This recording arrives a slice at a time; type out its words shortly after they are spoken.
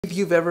If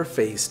you've ever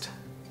faced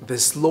the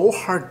slow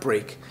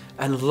heartbreak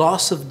and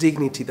loss of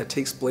dignity that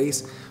takes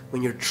place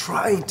when you're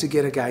trying to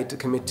get a guy to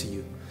commit to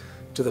you,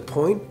 to the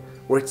point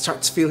where it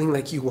starts feeling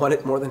like you want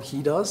it more than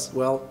he does,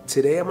 well,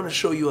 today I'm going to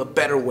show you a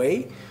better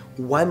way,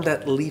 one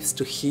that leads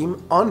to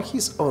him on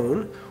his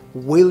own,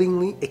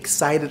 willingly,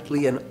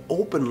 excitedly, and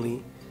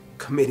openly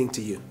committing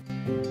to you.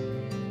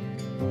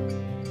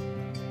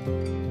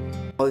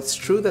 While it's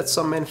true that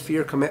some men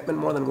fear commitment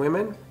more than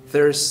women,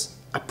 there's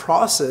a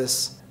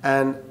process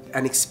and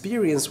an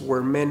experience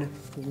where men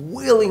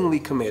willingly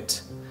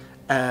commit,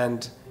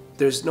 and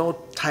there's no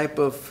type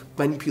of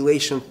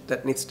manipulation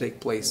that needs to take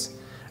place.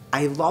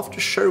 I love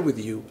to share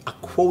with you a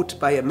quote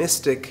by a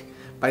mystic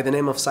by the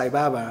name of Sai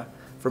Baba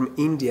from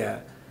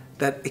India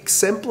that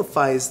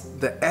exemplifies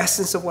the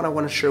essence of what I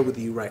want to share with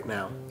you right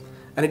now.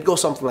 And it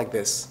goes something like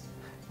this: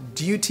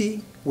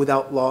 duty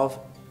without love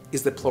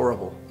is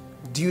deplorable.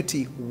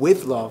 Duty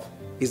with love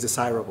is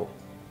desirable.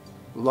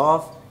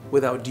 Love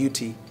without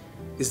duty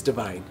is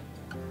divine.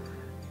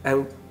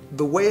 And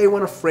the way I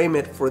want to frame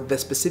it for the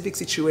specific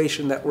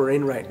situation that we're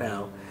in right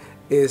now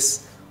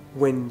is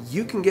when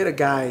you can get a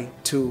guy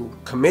to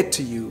commit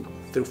to you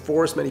through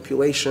force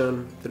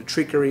manipulation, through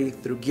trickery,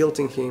 through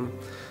guilting him,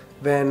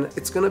 then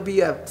it's going to be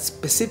a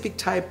specific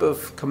type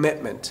of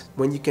commitment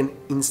when you can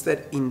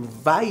instead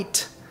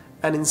invite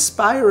and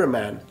inspire a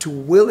man to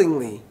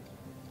willingly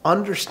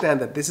understand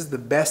that this is the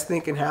best thing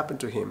that can happen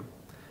to him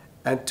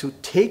and to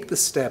take the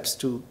steps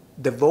to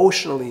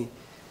devotionally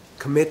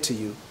commit to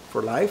you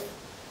for life.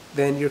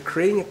 Then you're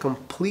creating a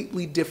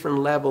completely different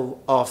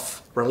level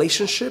of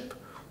relationship,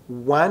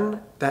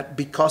 one that,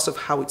 because of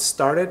how it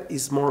started,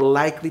 is more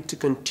likely to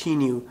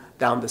continue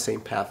down the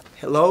same path.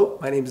 Hello,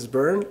 my name is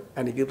Bern,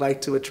 and if you'd like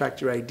to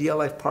attract your ideal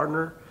life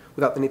partner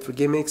without the need for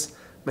gimmicks,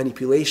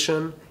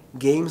 manipulation,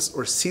 games,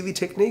 or silly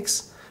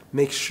techniques,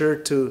 make sure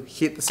to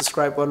hit the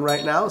subscribe button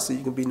right now so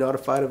you can be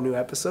notified of new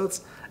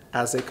episodes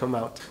as they come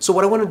out. So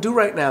what I want to do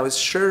right now is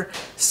share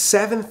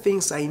 7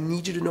 things I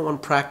need you to know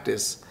and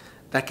practice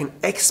that can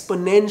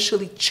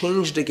exponentially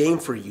change the game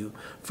for you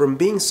from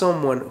being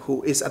someone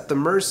who is at the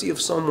mercy of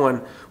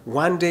someone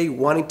one day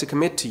wanting to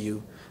commit to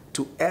you,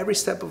 to every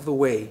step of the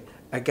way,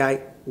 a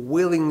guy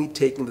willingly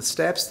taking the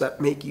steps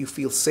that make you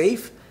feel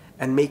safe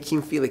and make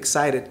him feel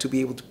excited to be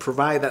able to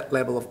provide that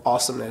level of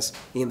awesomeness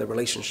in the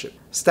relationship.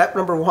 Step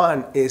number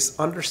 1 is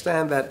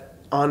understand that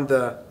on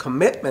the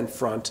commitment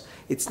front,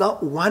 it's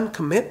not one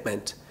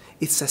commitment,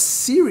 it's a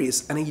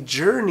series and a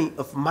journey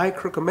of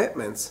micro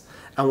commitments.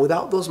 And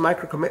without those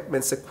micro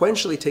commitments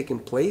sequentially taking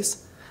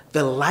place,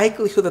 the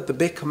likelihood that the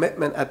big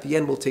commitment at the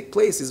end will take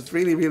place is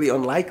really, really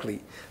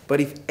unlikely.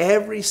 But if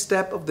every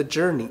step of the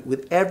journey,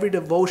 with every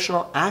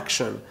devotional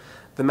action,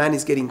 the man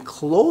is getting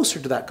closer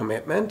to that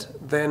commitment,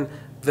 then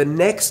the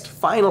next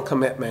final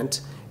commitment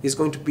is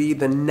going to be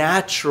the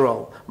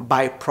natural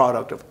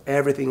byproduct of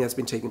everything that's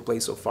been taking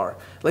place so far.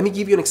 Let me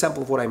give you an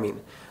example of what I mean.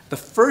 The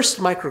first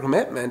micro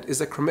commitment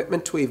is a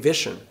commitment to a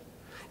vision.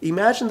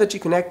 Imagine that you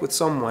connect with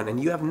someone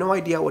and you have no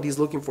idea what he's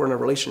looking for in a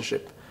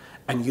relationship,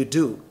 and you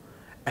do.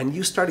 And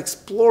you start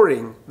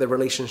exploring the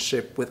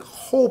relationship with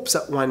hopes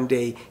that one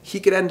day he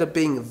could end up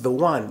being the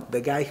one,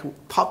 the guy who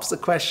pops the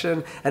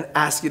question and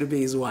asks you to be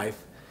his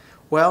wife.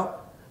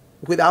 Well,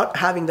 without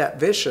having that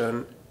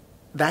vision,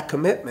 that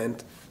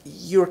commitment,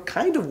 you're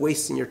kind of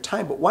wasting your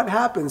time. But what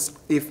happens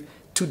if,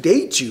 to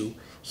date you,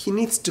 he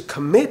needs to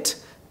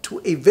commit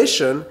to a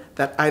vision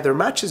that either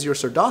matches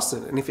yours or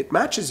doesn't? And if it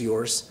matches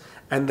yours,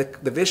 and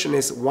the vision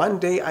is, one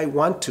day I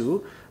want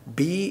to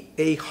be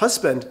a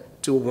husband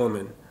to a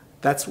woman,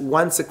 that's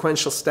one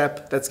sequential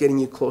step that's getting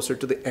you closer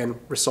to the end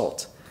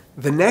result.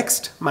 The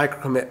next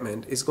micro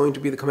commitment is going to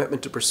be the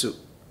commitment to pursue.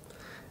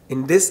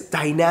 In this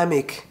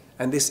dynamic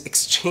and this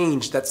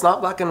exchange that's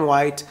not black and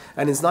white,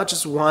 and it's not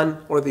just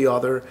one or the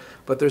other,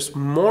 but there's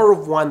more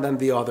of one than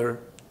the other,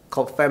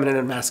 called feminine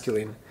and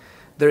masculine.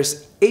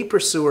 There's a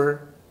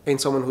pursuer and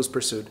someone who's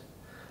pursued.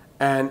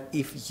 And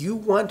if you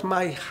want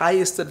my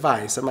highest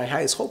advice and my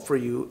highest hope for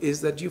you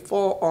is that you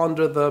fall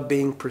under the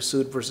being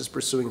pursued versus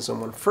pursuing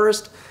someone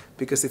first,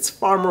 because it's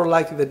far more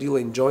likely that you'll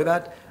enjoy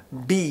that.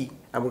 B,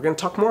 and we're going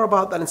to talk more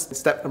about that in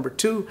step number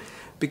 2,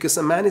 because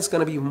a man is going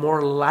to be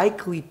more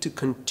likely to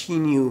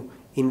continue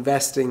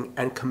investing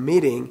and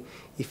committing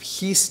if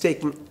he's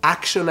taking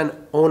action and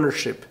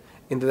ownership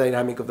in the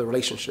dynamic of the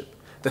relationship.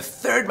 The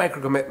third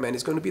micro commitment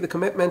is going to be the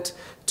commitment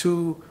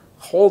to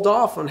hold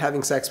off on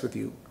having sex with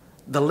you.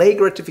 Delay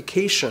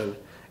gratification.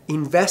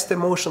 Invest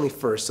emotionally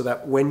first, so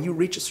that when you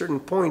reach a certain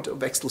point of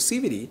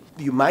exclusivity,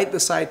 you might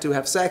decide to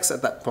have sex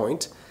at that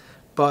point,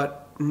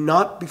 but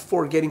not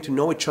before getting to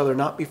know each other,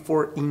 not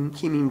before him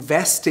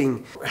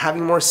investing,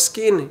 having more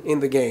skin in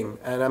the game.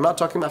 And I'm not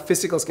talking about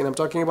physical skin, I'm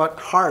talking about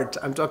heart,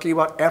 I'm talking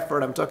about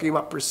effort, I'm talking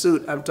about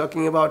pursuit, I'm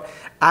talking about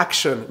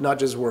action, not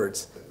just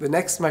words. The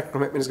next micro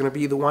commitment is going to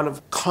be the one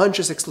of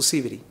conscious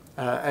exclusivity.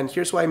 And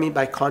here's what I mean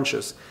by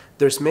conscious.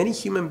 There's many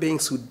human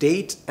beings who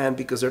date, and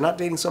because they're not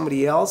dating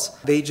somebody else,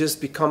 they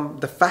just become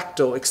de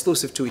facto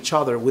exclusive to each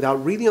other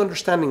without really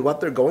understanding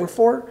what they're going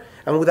for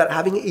and without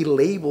having a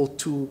label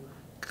to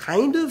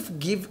kind of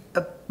give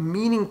a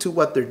meaning to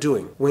what they're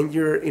doing. When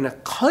you're in a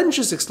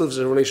conscious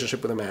exclusive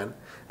relationship with a man,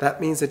 that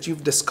means that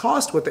you've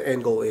discussed what the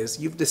end goal is,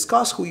 you've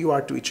discussed who you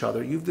are to each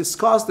other, you've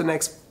discussed the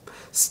next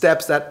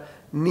steps that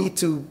need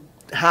to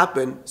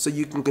happen so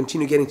you can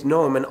continue getting to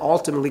know him and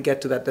ultimately get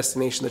to that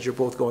destination that you're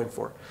both going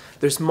for.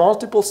 There's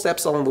multiple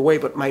steps along the way,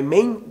 but my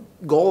main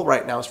goal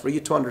right now is for you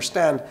to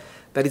understand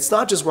that it's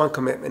not just one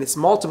commitment, it's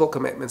multiple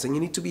commitments, and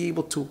you need to be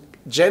able to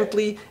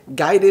gently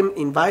guide him,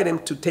 invite him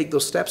to take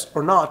those steps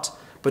or not,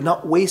 but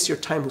not waste your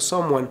time with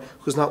someone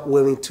who's not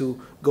willing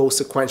to go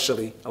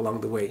sequentially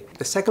along the way.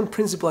 The second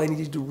principle I need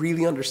you to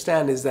really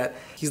understand is that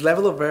his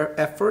level of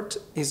effort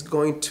is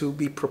going to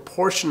be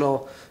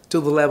proportional to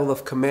the level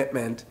of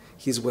commitment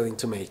he's willing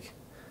to make.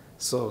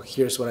 So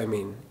here's what I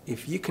mean.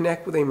 If you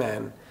connect with a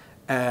man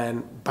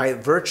and by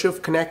virtue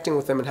of connecting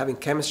with them and having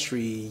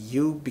chemistry,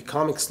 you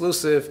become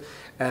exclusive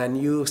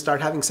and you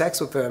start having sex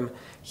with them,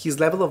 his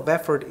level of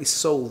effort is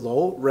so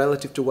low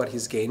relative to what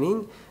he's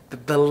gaining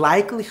that the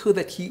likelihood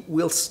that he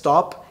will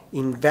stop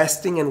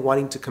investing and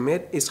wanting to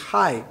commit is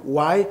high.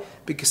 Why?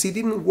 Because he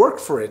didn't work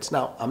for it.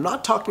 Now, I'm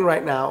not talking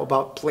right now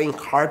about playing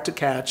hard to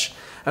catch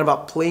and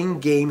about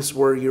playing games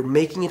where you're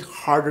making it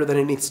harder than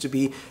it needs to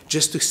be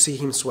just to see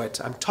him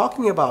sweat. I'm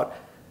talking about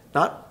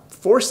not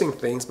forcing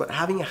things, but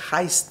having a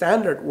high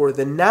standard where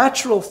the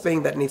natural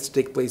thing that needs to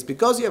take place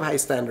because you have high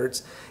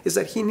standards is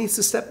that he needs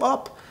to step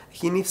up.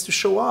 He needs to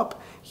show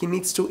up. He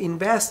needs to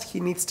invest. He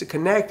needs to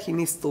connect. He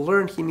needs to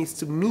learn. He needs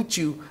to meet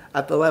you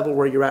at the level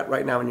where you're at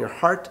right now in your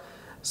heart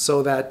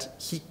so that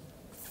he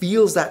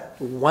feels that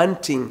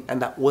wanting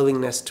and that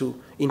willingness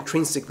to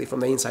intrinsically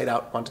from the inside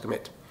out want to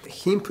commit.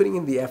 Him putting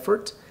in the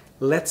effort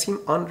lets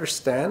him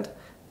understand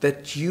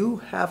that you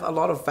have a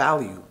lot of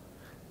value,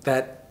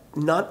 that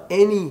not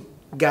any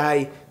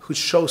guy who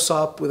shows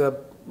up with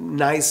a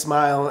nice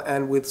smile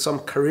and with some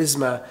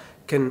charisma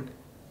can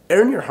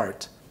earn your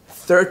heart.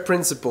 Third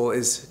principle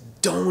is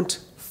don't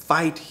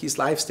fight his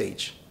life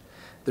stage.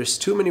 There's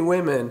too many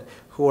women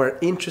who are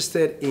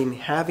interested in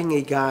having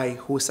a guy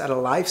who's at a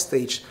life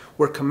stage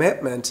where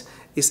commitment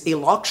is a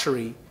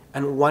luxury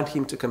and want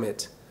him to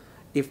commit.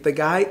 If the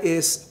guy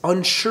is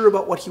unsure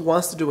about what he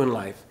wants to do in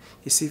life,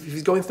 if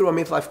he's going through a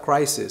midlife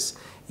crisis,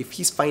 if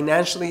he's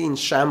financially in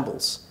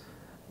shambles,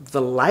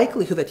 the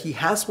likelihood that he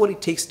has what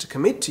it takes to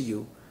commit to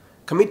you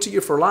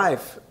for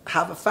life,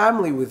 have a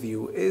family with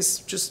you, is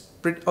just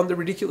on the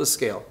ridiculous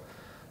scale.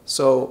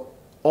 So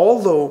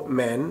although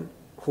men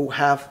who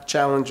have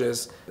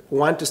challenges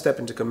want to step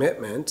into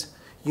commitment,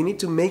 you need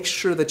to make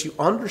sure that you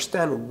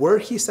understand where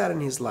he's at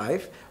in his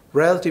life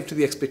relative to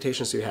the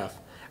expectations you have.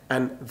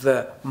 And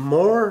the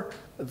more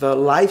the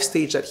life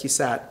stage that he's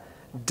at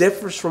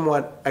differs from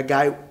what a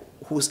guy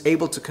who's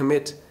able to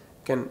commit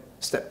can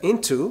step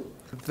into,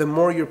 the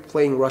more you're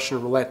playing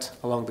Russian roulette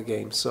along the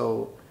game.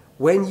 So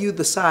when you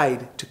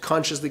decide to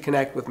consciously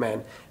connect with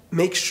men,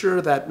 make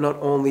sure that not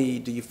only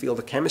do you feel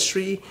the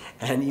chemistry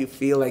and you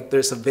feel like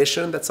there's a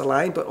vision that's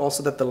aligned, but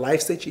also that the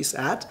life stage he's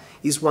at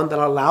is one that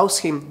allows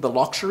him the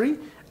luxury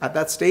at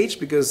that stage,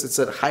 because it's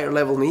a higher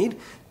level need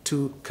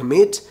to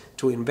commit,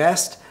 to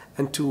invest,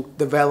 and to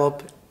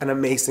develop an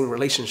amazing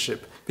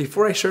relationship.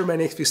 Before I share my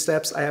next few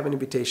steps, I have an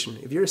invitation.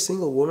 If you're a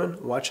single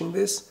woman watching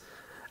this,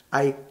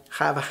 I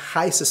have a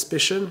high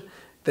suspicion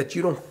that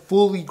you don't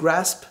fully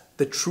grasp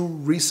the true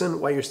reason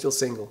why you're still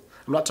single.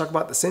 I'm not talking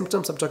about the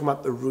symptoms, I'm talking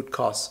about the root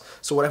cause.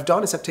 So what I've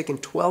done is I've taken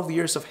 12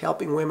 years of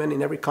helping women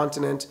in every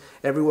continent,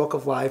 every walk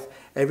of life,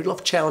 every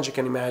love challenge you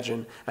can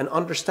imagine, and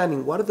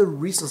understanding what are the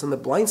reasons and the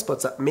blind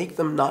spots that make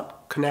them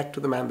not connect to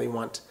the man they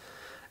want.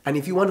 And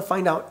if you want to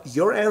find out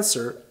your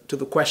answer to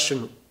the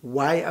question,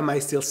 why am I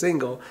still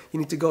single? You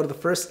need to go to the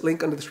first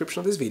link in the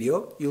description of this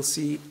video. You'll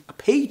see a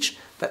page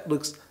that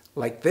looks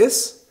like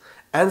this.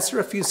 Answer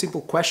a few simple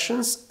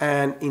questions,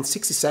 and in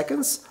 60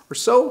 seconds or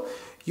so,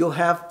 you'll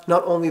have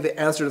not only the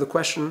answer to the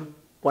question,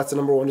 what's the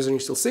number one reason you're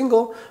still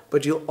single,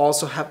 but you'll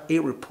also have a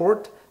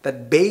report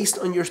that based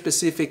on your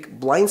specific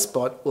blind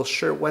spot will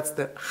share what's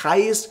the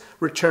highest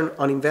return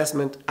on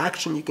investment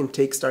action you can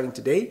take starting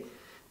today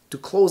to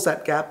close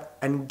that gap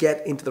and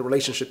get into the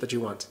relationship that you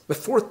want. The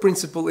fourth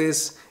principle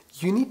is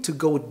you need to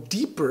go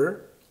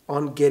deeper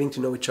on getting to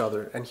know each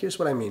other. And here's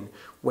what I mean.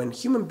 When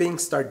human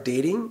beings start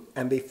dating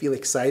and they feel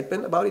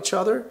excitement about each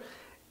other,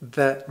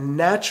 the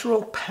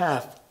natural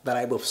path that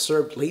I've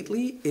observed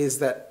lately is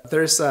that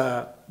there's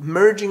a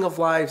merging of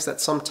lives that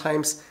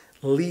sometimes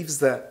leaves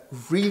the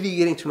really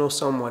getting to know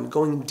someone,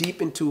 going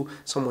deep into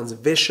someone's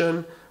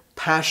vision,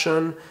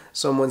 passion,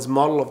 someone's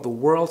model of the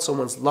world,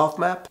 someone's love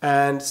map,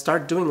 and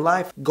start doing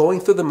life, going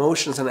through the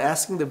motions and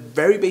asking the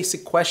very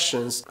basic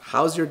questions.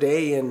 How's your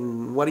day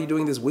and what are you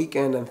doing this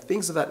weekend? And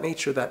things of that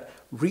nature that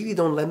really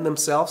don't lend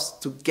themselves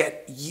to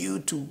get you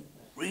to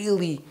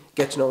really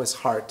get to know his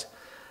heart.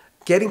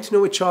 Getting to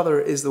know each other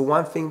is the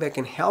one thing that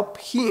can help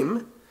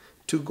him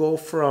to go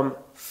from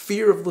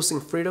fear of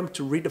losing freedom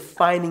to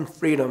redefining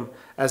freedom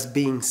as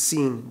being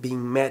seen,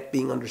 being met,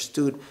 being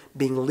understood,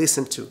 being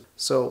listened to.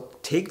 So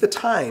take the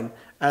time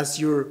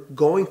as you're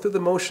going through the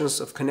motions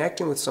of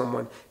connecting with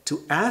someone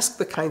to ask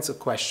the kinds of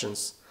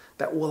questions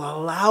that will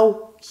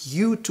allow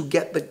you to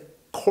get the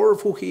core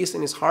of who he is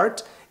in his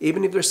heart,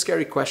 even if there's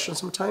scary questions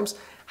sometimes.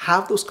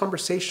 Have those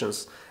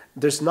conversations.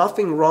 There's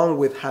nothing wrong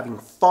with having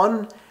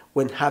fun.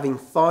 When having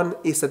fun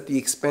is at the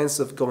expense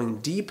of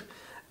going deep,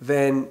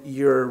 then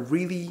you're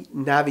really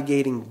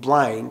navigating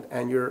blind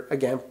and you're,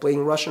 again,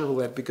 playing Russian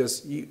roulette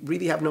because you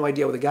really have no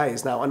idea what the guy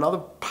is. Now, another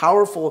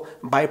powerful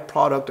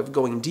byproduct of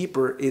going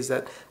deeper is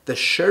that the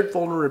shared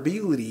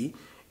vulnerability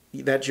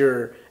that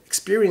you're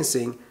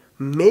experiencing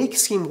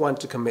makes him want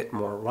to commit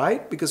more,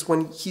 right? Because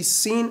when he's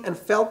seen and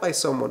felt by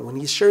someone, when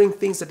he's sharing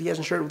things that he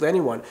hasn't shared with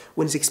anyone,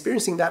 when he's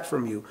experiencing that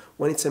from you,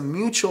 when it's a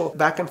mutual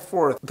back and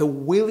forth, the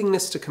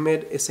willingness to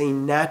commit is a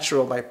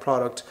natural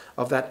byproduct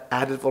of that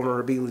added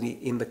vulnerability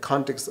in the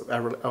context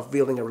of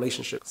building a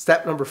relationship.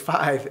 Step number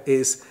 5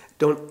 is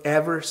don't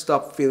ever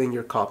stop filling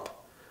your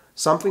cup.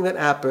 Something that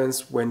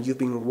happens when you've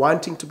been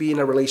wanting to be in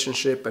a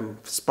relationship and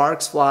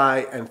sparks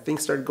fly and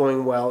things start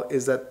going well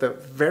is that the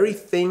very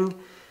thing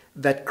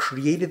that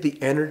created the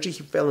energy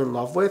he fell in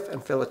love with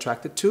and felt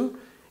attracted to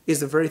is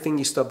the very thing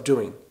you stop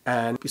doing.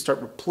 And you start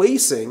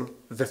replacing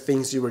the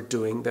things you were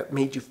doing that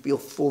made you feel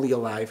fully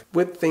alive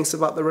with things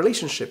about the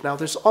relationship. Now,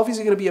 there's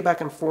obviously going to be a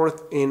back and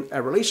forth in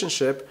a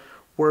relationship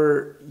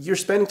where you're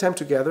spending time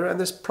together and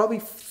there's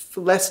probably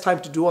less time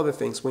to do other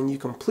things. When you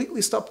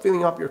completely stop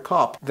filling up your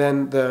cup,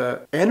 then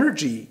the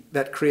energy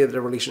that created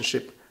a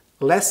relationship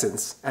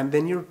lessens, and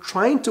then you're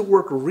trying to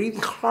work really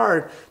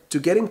hard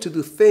to get him to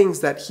do things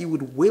that he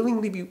would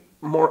willingly be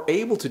more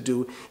able to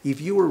do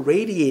if you were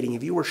radiating,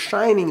 if you were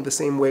shining the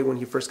same way when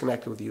he first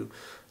connected with you.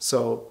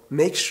 So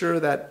make sure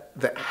that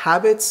the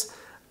habits,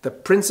 the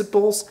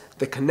principles,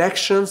 the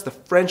connections, the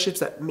friendships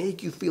that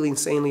make you feel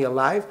insanely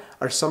alive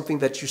are something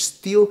that you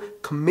still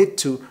commit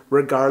to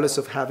regardless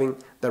of having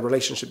the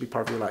relationship be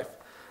part of your life.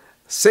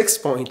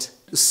 6th point,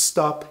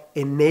 stop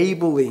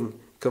enabling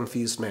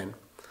confused men.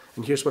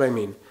 And here's what I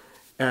mean.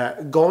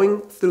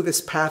 Going through this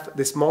path,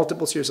 this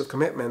multiple series of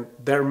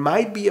commitment, there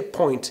might be a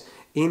point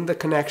in the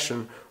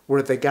connection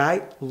where the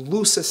guy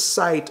loses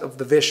sight of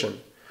the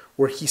vision,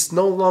 where he's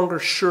no longer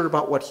sure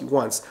about what he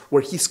wants,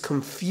 where he's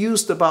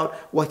confused about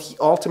what he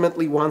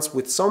ultimately wants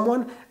with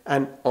someone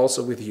and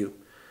also with you.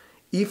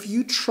 If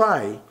you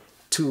try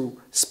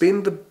to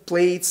spin the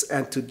plates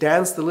and to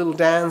dance the little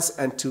dance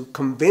and to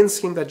convince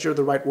him that you're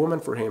the right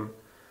woman for him,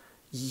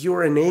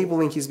 you're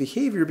enabling his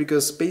behavior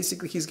because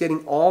basically he's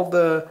getting all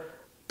the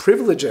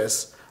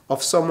privileges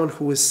of someone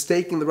who is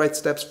taking the right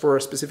steps for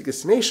a specific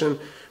destination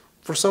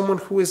for someone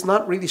who is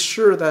not really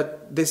sure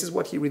that this is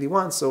what he really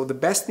wants. So the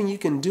best thing you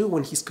can do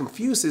when he's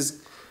confused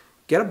is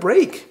get a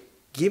break,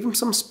 give him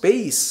some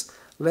space,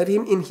 let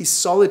him in his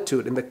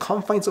solitude, in the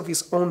confines of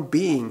his own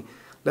being.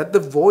 Let the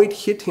void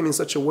hit him in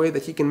such a way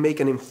that he can make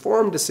an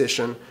informed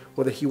decision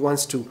whether he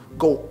wants to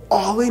go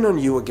all in on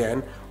you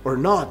again or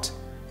not.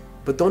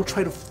 But don't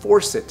try to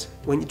force it.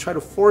 When you try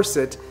to force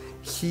it,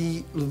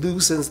 he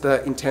loosens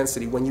the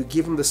intensity. When you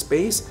give him the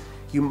space,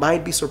 you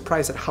might be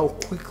surprised at how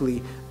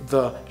quickly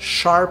the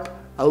sharp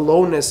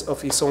aloneness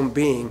of his own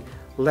being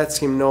lets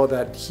him know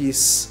that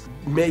he's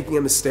making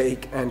a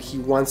mistake and he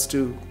wants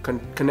to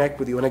connect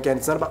with you. And again,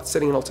 it's not about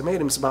setting an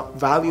ultimatum, it's about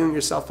valuing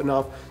yourself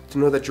enough to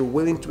know that you're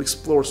willing to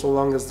explore so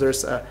long as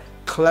there's a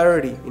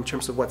clarity in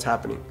terms of what's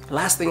happening.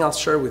 Last thing I'll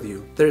share with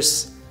you,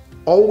 there's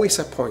always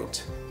a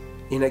point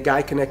in a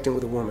guy connecting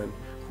with a woman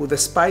who,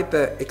 despite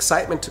the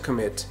excitement to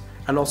commit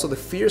and also the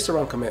fears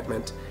around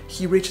commitment,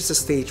 he reaches a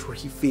stage where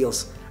he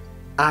feels,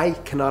 I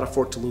cannot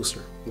afford to lose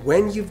her.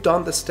 When you've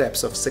done the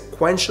steps of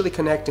sequentially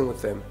connecting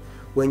with them,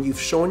 when you've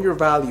shown your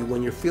value,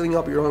 when you're filling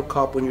up your own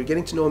cup, when you're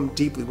getting to know him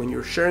deeply, when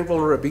you're sharing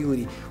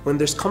vulnerability, when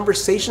there's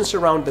conversations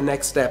around the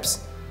next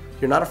steps,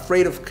 you're not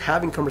afraid of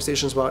having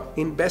conversations about,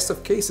 in best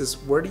of cases,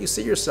 where do you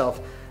see yourself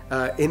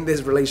in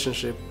this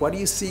relationship? What do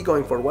you see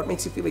going forward? What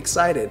makes you feel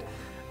excited?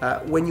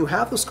 When you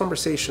have those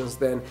conversations,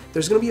 then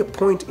there's going to be a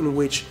point in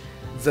which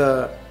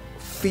the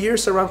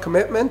fears around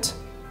commitment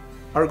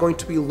are going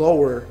to be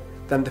lower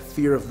than the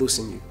fear of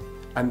losing you.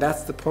 And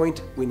that's the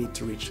point we need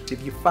to reach.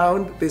 If you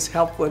found this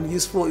helpful and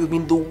useful, it would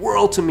mean the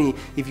world to me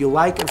if you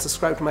like and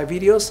subscribe to my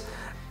videos.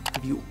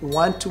 If you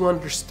want to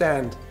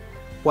understand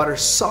what are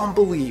some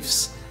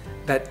beliefs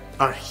that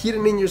are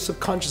hidden in your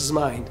subconscious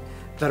mind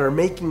that are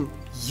making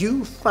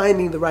you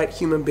finding the right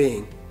human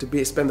being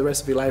to spend the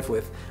rest of your life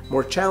with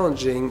more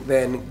challenging,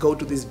 then go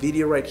to this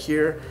video right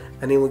here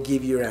and it will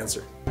give you your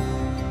answer.